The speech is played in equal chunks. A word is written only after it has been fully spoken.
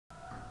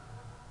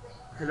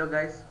Hello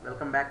guys,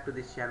 welcome back to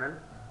this channel.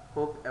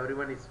 Hope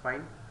everyone is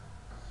fine.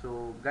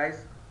 So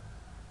guys,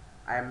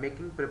 I am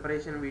making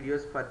preparation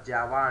videos for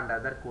Java and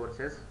other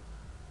courses.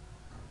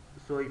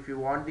 So if you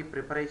want the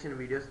preparation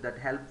videos that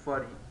help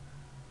for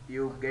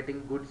you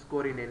getting good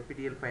score in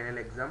NPTEL final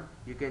exam,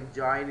 you can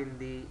join in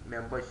the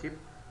membership.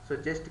 So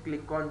just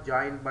click on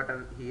join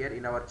button here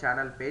in our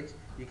channel page.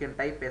 You can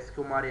type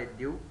Kumar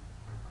edu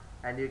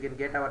and you can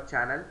get our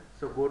channel.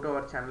 So go to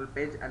our channel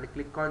page and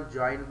click on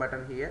join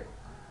button here.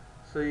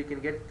 So you can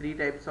get three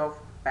types of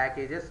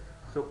packages.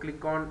 So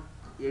click on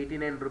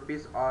 89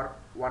 rupees or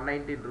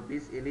 119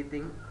 rupees,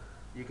 anything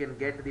you can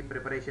get the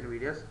preparation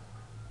videos.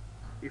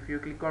 If you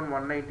click on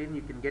 119,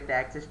 you can get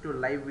access to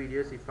live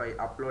videos if I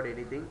upload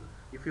anything.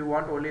 If you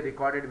want only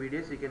recorded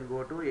videos, you can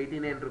go to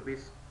 89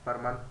 rupees per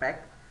month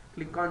pack.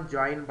 Click on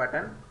join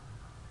button.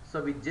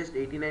 So with just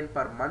 89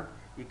 per month,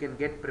 you can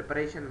get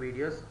preparation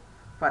videos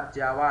for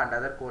Java and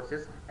other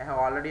courses. I have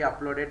already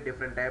uploaded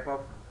different type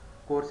of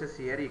courses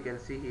here. You can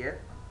see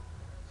here.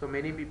 So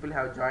many people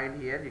have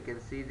joined here. You can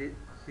see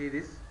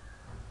this.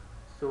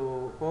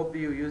 So hope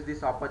you use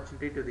this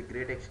opportunity to the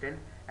great extent,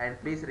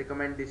 and please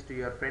recommend this to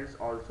your friends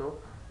also.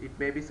 It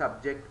may be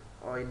subject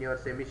in your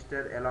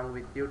semester along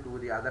with you to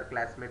the other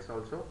classmates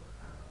also.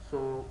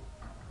 So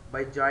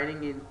by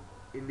joining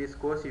in this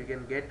course you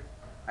can get,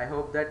 I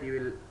hope that you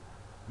will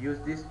use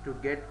this to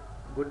get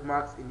good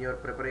marks in your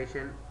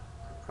preparation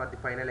for the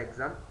final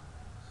exam.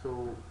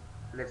 So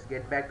let's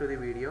get back to the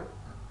video.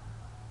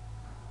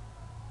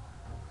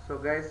 So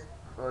guys,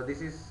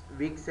 this is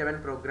week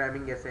 7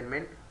 programming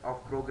assignment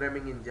of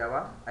programming in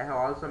Java. I have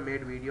also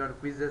made video on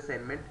quiz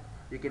assignment.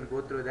 You can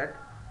go through that.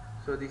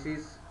 So this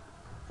is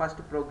first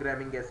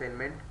programming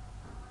assignment.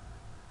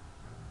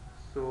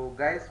 So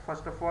guys,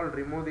 first of all,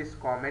 remove this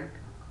comment.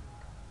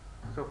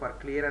 So for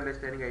clear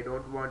understanding, I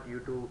don't want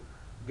you to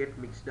get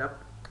mixed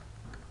up.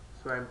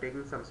 So I am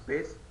taking some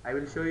space. I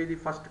will show you the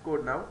first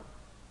code now.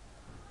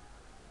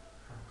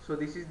 So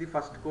this is the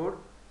first code.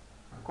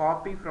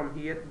 Copy from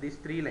here these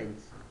three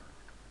lines,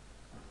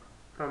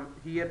 from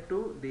here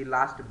to the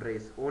last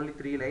brace, only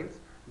three lines.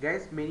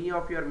 Guys, many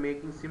of you are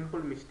making simple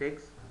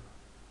mistakes.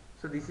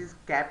 So this is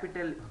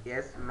capital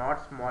S,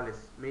 not small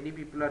s. Many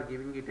people are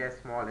giving it as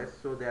small s,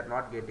 so they are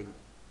not getting,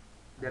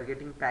 they are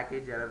getting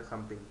package error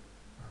something.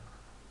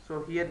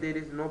 So here there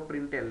is no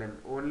println,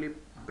 only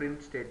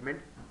print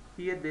statement.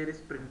 Here there is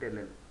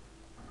println,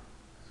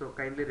 so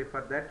kindly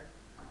refer that.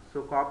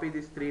 So copy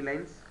these three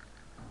lines.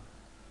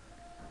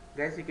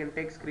 Guys, you can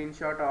take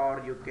screenshot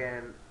or you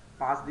can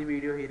pause the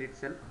video here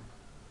itself.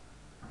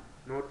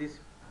 Note this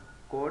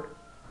code.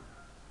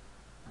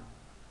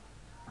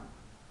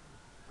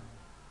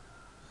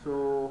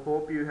 So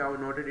hope you have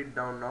noted it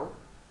down now.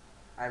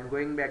 I am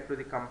going back to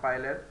the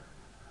compiler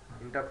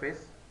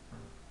interface.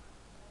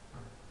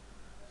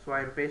 So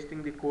I am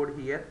pasting the code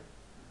here.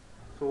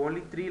 So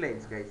only three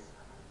lines, guys.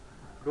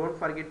 Don't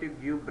forget to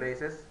give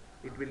braces.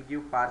 It will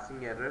give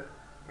parsing error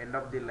end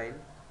of the line,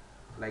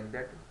 like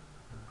that.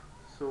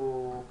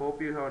 So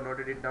hope you have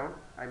noted it down.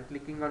 I am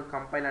clicking on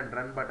compile and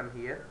run button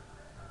here.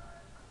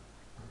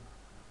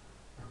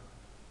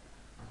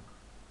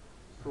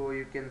 So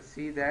you can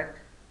see that.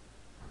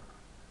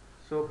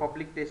 So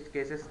public test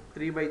cases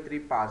 3 by 3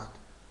 passed.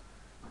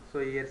 So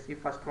here see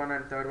first one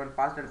and third one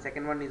passed, and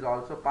second one is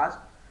also passed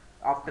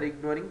after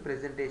ignoring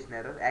presentation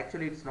error.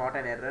 Actually it's not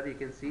an error. You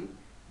can see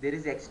there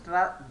is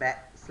extra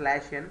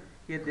slash n,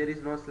 here there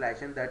is no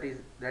slash n. That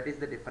is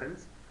the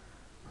difference.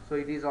 So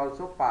it is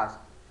also passed.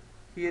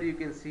 Here you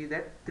can see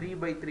that 3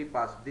 by 3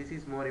 passed. This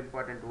is more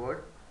important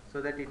word,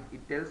 so that it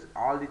tells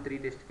all the three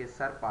test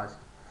cases are passed.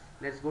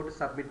 Let's go to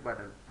submit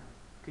button.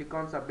 Click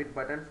on submit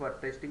button for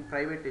testing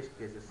private test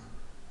cases.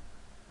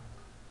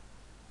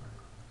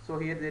 So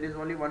here there is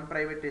only one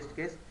private test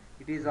case,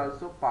 it is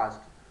also passed.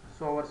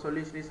 So our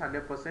solution is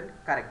 100%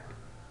 correct.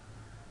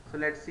 So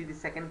let's see the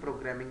second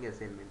programming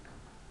assignment.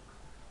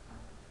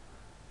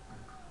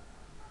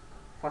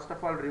 First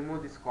of all,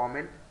 remove this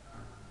comment,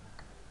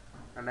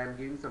 and I am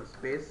giving some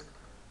space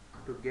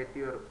to get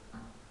your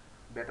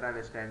better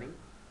understanding.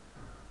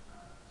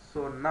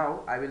 So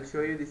now I will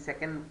show you the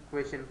second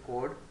question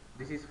code.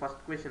 This is first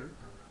question.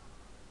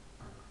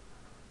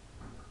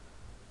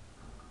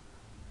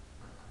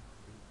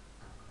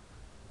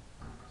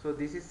 So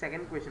this is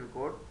second question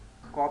code.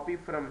 Copy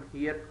from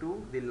here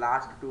to the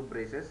last two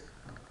braces.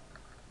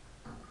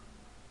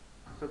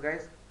 So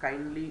guys,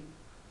 kindly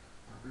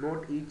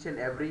note each and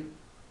every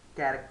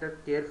character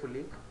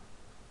carefully.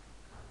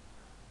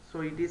 So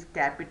it is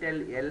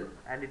capital L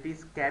and it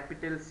is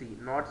capital C,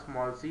 not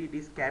small c, it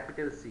is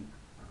capital C.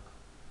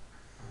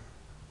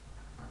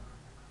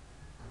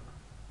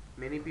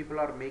 Many people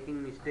are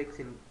making mistakes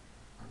in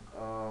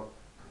uh,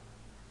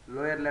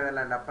 lower level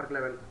and upper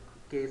level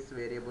case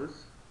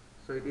variables.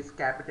 So it is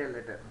capital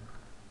letter,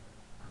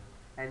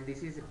 and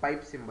this is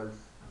pipe symbols.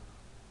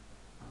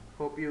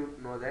 Hope you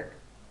know that.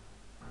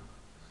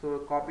 So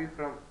copy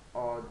from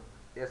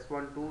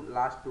S1 to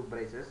last two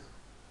braces.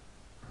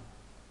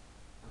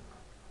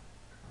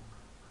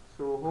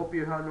 So hope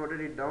you have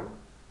noted it down.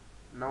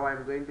 Now I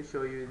am going to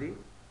show you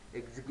the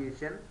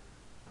execution.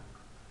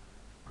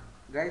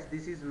 Guys,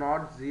 this is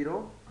not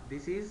 0,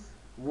 this is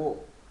O.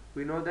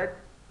 We know that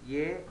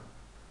A,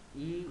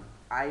 E,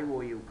 I,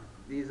 O, U,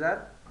 these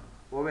are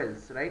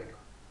vowels, right?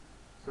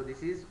 So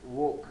this is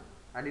O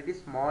and it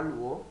is small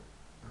o,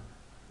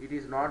 it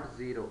is not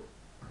 0.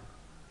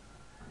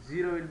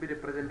 0 will be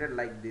represented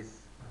like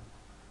this,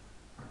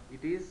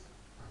 it is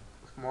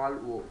small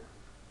o.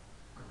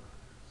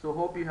 So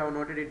hope you have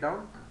noted it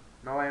down.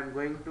 Now I am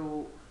going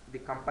to the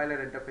compiler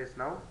interface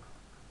now.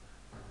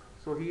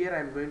 So here I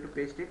am going to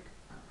paste it.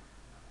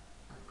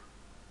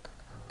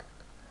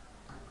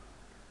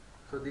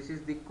 So this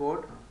is the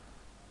code.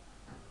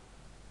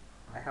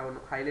 I have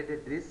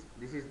highlighted this.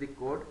 This is the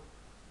code.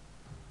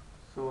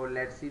 So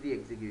let's see the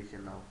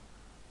execution now.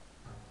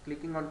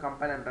 Clicking on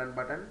compile and run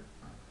button.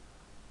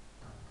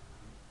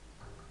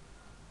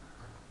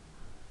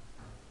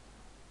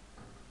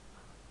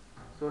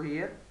 So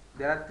here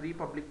there are 3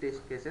 public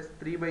test cases,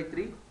 3 by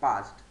 3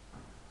 passed.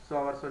 So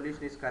our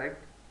solution is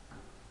correct.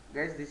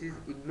 Guys, this is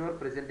ignore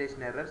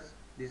presentation errors.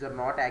 These are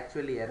not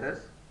actually errors.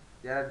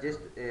 They are just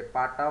a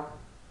part of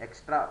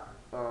extra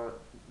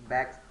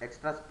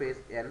extra space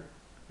n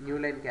new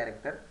line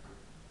character.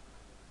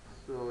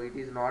 So it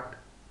is not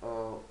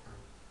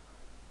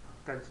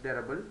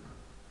considerable.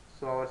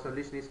 So our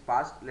solution is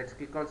passed. Let's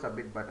click on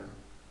submit button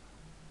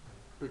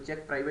to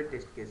check private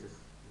test cases.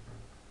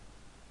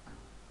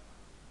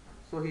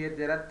 So here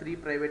there are 3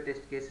 private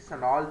test cases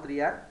and all 3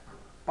 are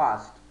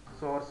passed.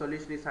 So our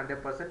solution is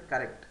 100%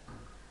 correct.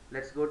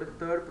 Let's go to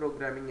third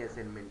programming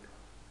assignment.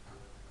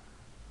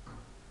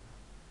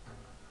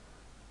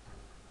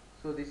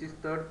 So this is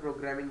third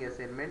programming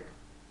assignment.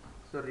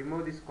 So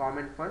remove this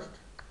comment first.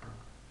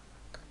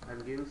 I am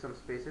giving some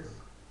spaces.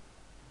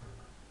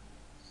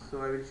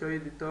 So I will show you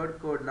the third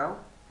code now.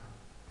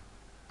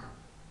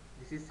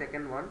 This is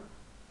second one.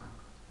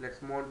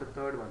 Let's move on to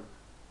third one.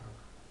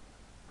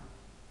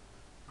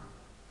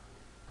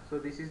 So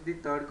this is the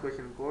third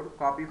question code.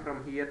 Copy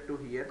from here to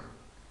here.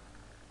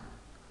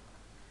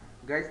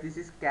 Guys, this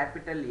is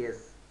capital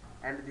S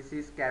and this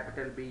is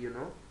capital B, you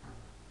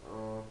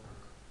know.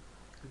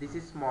 This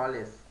is small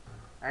s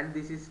and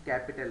this is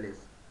capital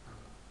S.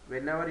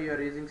 Whenever you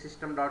are using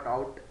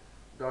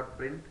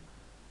system.out.print,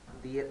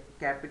 the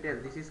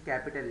capital, this is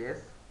capital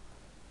S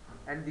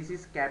and this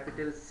is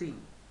capital C.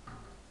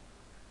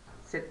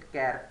 Set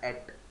char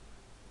at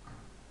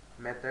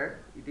method,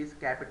 it is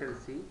capital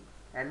C,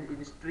 and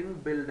in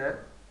string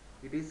builder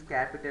it is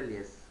capital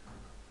S.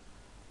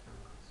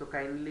 So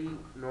kindly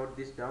note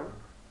this down.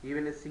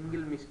 Even a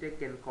single mistake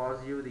can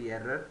cause you the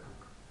error.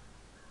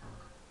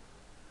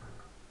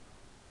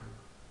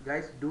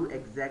 Guys, do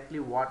exactly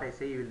what I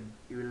say, you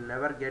will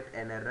never get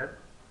an error.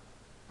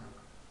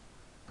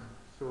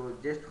 So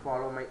just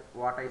follow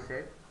what I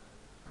said.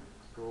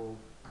 So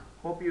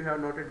hope you have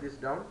noted this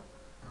down.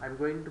 I'm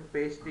going to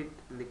paste it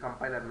in the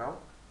compiler now.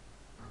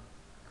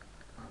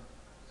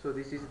 So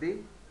this is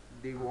the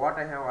what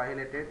I have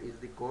highlighted is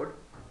the code.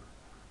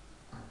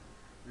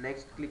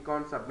 Next, click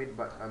on submit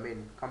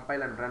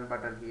compile and run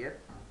button here.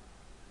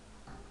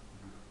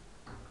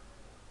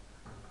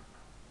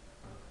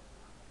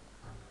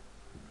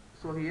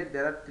 So here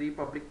there are 3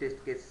 public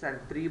test cases and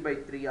 3 by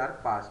 3 are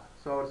passed.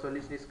 So our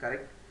solution is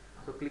correct.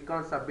 So click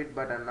on submit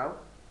button now.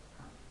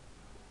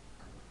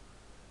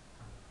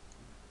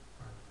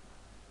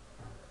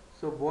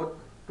 So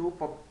both 2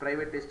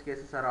 private test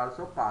cases are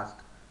also passed.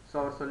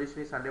 So our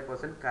solution is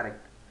 100%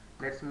 correct.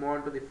 Let's move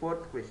on to the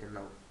fourth question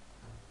now.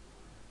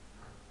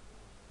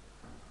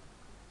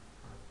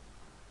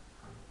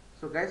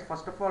 So guys,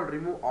 first of all,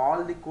 remove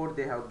all the code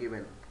they have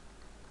given.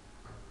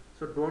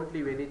 So don't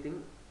leave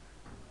anything.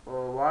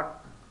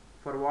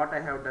 What I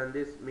have done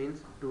this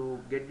means to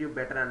get you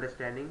better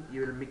understanding,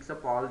 you will mix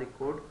up all the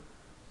code.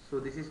 So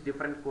this is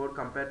different code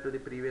compared to the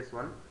previous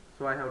one.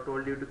 So I have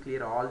told you to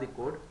clear all the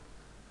code.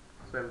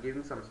 So I am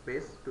giving some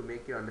space to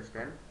make you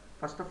understand.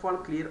 First of all,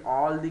 clear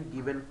all the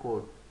given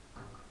code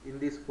in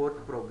this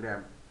fourth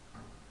program.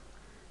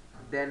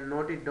 Then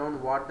note it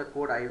down what the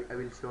code I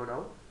will show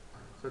now.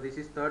 So this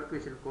is third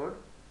question code.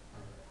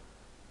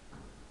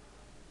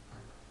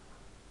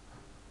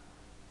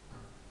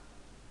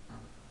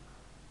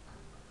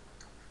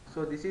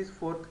 So this is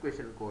fourth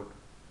question code.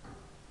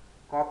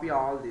 Copy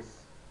all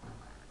this.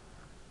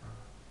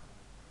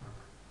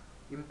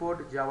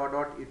 Import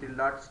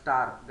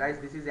java.util.star. Guys,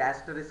 this is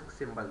asterisk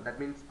symbol. That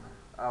means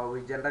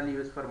we generally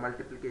use for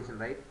multiplication,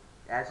 right?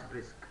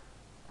 Asterisk.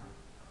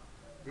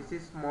 This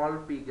is small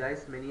p,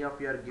 guys. Many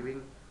of you are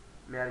giving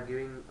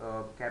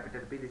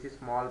capital P. This is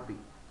small p.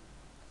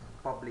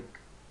 Public.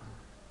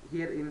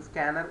 Here in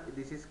scanner,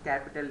 this is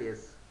capital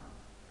S.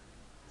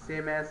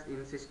 Same as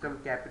in system,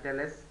 capital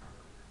S.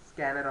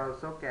 Scanner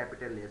also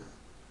capital S.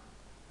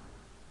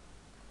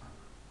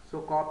 So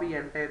copy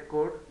entire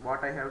code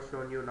what I have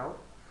shown you now.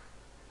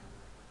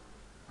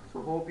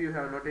 So hope you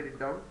have noted it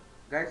down.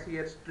 Guys,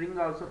 here string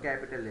also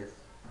capital S.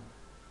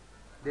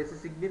 There is a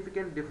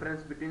significant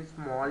difference between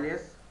small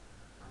s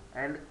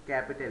and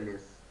capital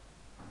S.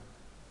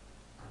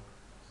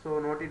 So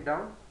note it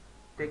down.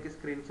 Take a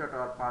screenshot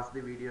or pause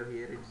the video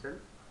here itself.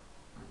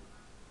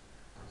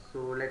 So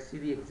let's see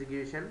the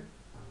execution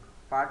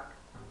part.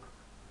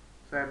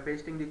 So I am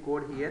pasting the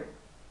code here.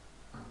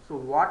 So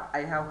what I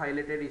have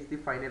highlighted is the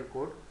final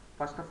code.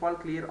 First of all,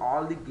 clear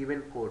all the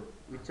given code,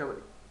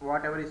 whichever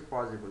whatever is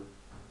possible,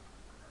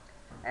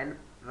 and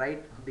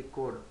write the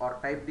code or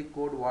type the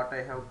code what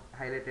I have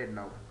highlighted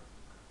now.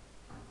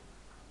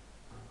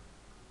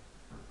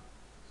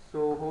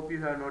 So hope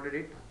you have noted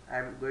it. I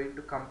am going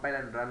to compile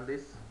and run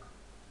this.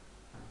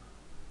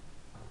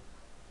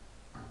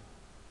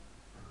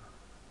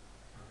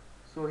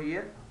 So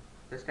here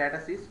the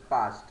status is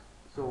passed.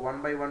 So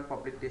one by one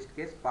public test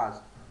case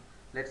passed.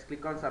 Let's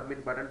click on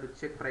submit button to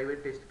check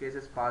private test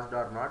cases passed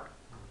or not.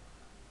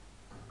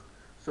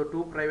 So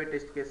two private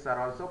test cases are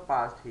also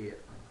passed here.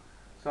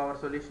 So our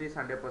solution is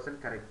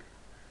 100% correct.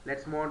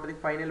 Let's move on to the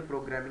final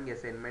programming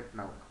assignment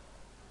now.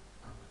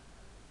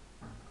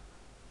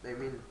 I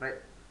mean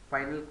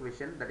final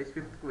question, that is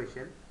fifth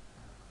question.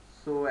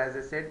 So as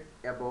I said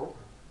above,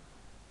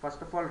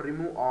 first of all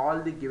remove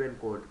all the given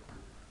code.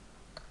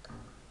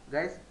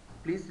 Guys,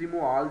 please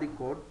remove all the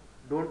code.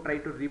 Don't try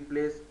to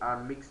replace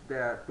or mix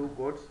the two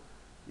codes.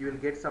 You will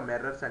get some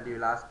errors and you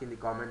will ask in the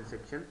comment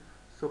section.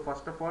 So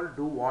first of all,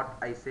 do what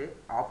I say.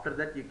 After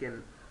that you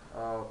can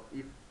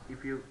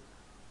if you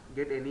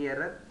get any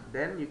error,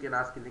 then you can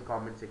ask in the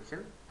comment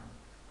section.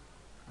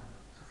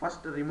 So first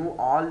remove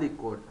all the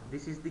code.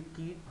 This is the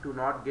key to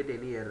not get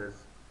any errors.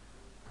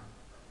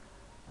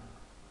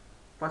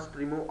 First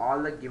remove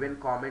all the given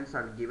comments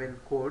and given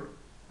code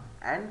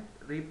and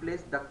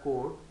replace the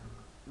code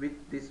with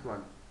this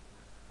one.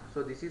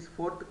 So this is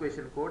fourth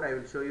question code. I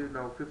will show you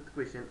now fifth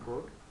question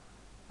code.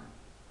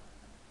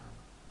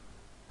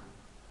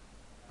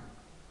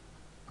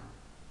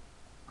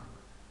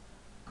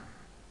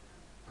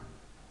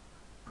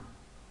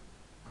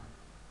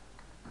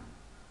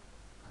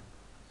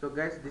 So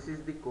guys, this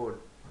is the code.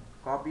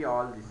 Copy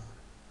all this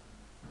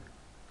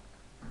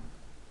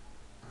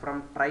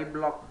from try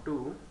block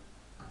to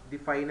the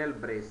final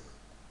brace.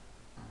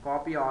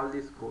 Copy all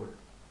this code.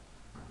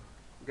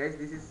 Guys,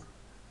 this is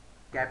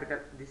capital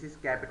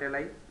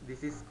I,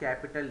 this is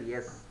capital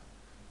S.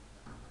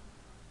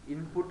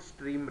 Input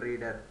stream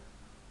reader.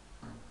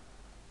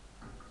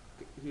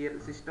 Here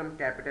system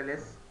capital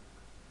S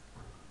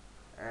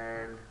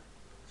and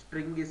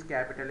string is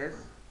capital S.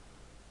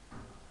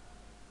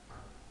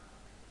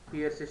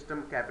 Here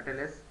system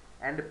capital S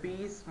and P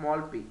is small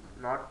p,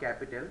 not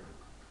capital,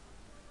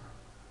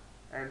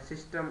 and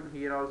system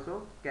here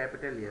also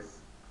capital S.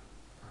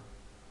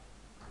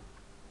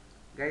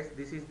 Guys,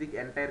 this is the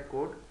entire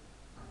code.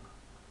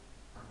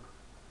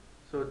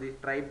 So the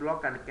try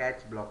block and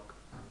catch block,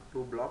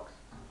 two blocks.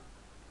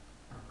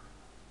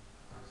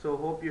 So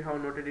hope you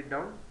have noted it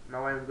down.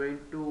 Now I am going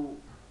to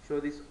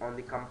show this on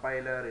the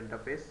compiler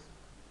interface.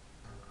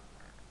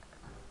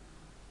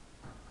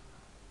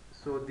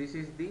 So this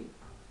is the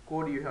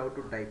code you have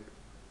to type.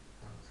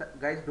 So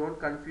guys, don't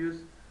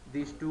confuse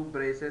these two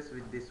braces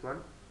with this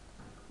one.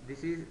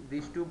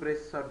 These two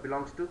braces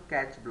belongs to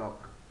catch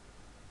block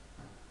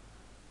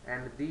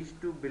and these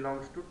two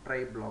belongs to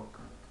try block.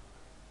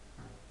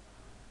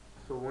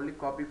 So only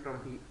copy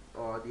from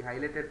the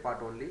highlighted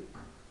part only.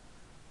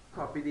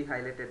 Copy the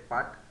highlighted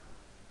part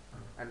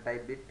and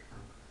type it.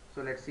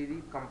 So let's see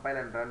the compile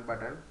and run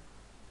button,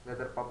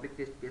 whether public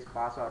test case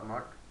passed or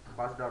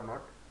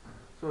not.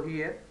 So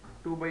here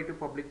 2 by 2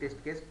 public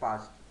test case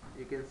passed.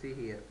 You can see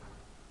here.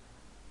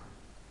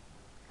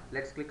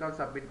 Let's click on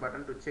submit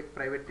button to check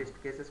private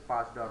test cases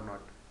passed or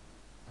not.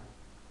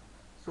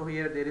 So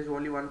here there is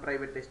only one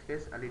private test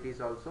case and it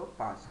is also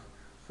passed.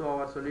 So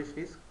our solution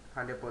is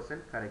 100%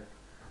 correct.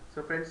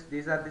 So friends,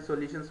 these are the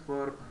solutions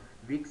for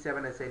week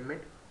 7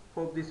 assignment.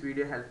 Hope this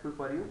video helpful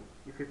for you.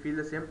 If you feel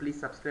the same, please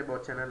subscribe our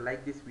channel,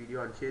 like this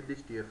video and share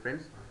this to your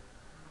friends.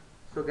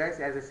 So guys,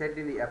 as I said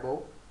in the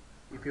above,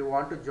 if you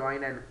want to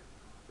join and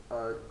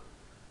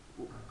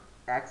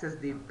access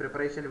the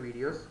preparation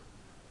videos,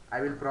 I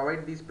will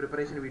provide these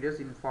preparation videos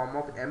in form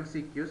of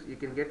MCQs. You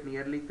can get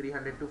nearly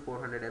 300 to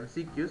 400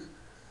 MCQs.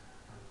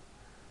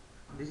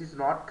 This is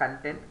not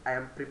content. I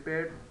am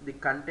prepared the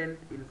content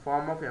in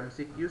form of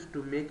MCQs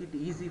to make it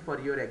easy for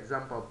your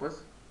exam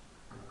purpose.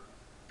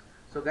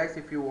 So guys,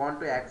 if you want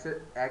to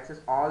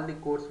access all the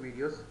course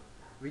videos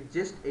with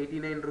just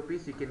 89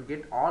 rupees, you can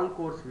get all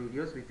course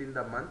videos within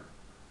the month.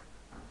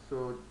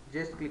 So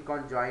just click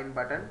on join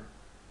button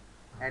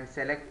and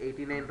select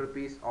 89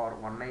 rupees or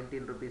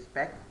 119 rupees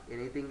pack,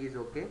 anything is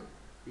okay.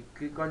 You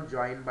click on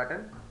join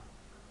button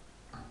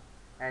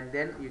and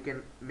then you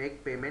can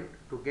make payment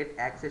to get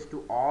access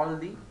to all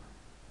the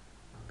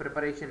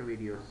preparation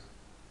videos.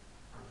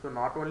 So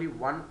not only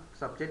one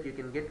subject, you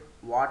can get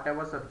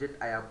whatever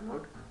subject I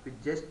upload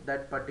with just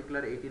that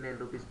particular 89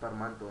 rupees per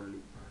month only.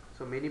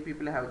 So many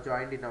people have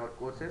joined in our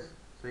courses,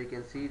 so you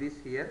can see this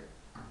here.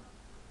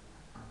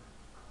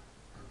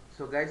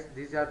 So guys,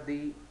 these are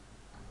the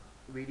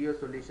video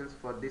solutions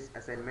for this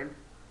assignment.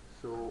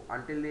 So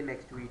until the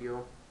next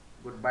video,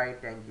 goodbye,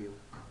 thank you.